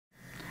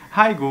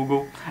Hi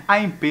Google,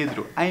 I'm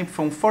Pedro, I'm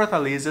from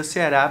Fortaleza,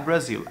 Ceará,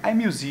 Brazil. I'm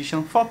a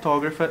musician,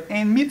 photographer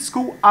and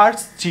mid-school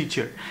arts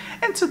teacher.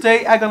 And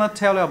today I'm gonna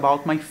tell you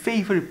about my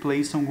favorite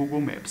place on Google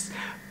Maps,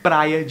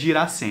 Praia de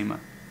Iracema.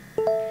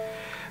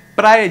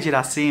 Praia de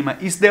Iracema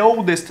is the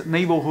oldest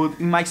neighborhood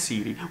in my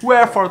city,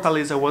 where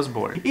Fortaleza was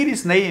born. It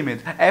is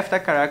named after a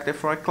character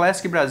from a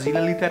classic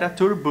Brazilian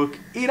literature book,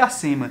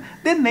 Iracema.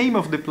 The name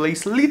of the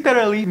place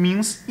literally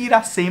means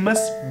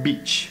Iracema's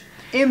beach.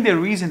 And the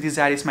reason this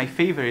area is my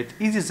favorite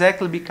is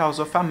exactly because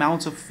of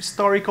amounts of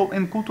historical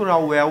and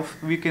cultural wealth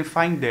we can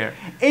find there.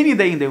 Any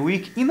day in the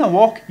week, in a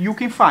walk, you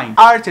can find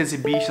art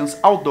exhibitions,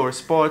 outdoor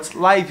sports,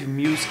 live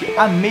music,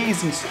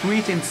 amazing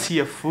street and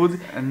sea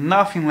food, and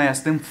nothing less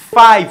than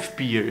 5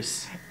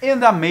 piers.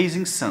 And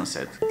amazing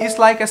sunset. It's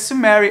like a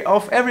summary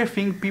of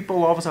everything people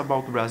love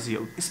about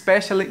Brazil,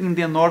 especially in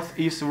the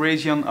northeast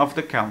region of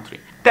the country.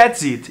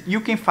 That's it,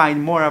 you can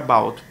find more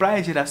about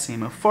Praia de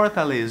Iracema,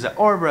 Fortaleza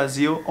or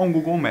Brazil on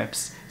Google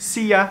Maps.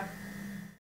 See ya!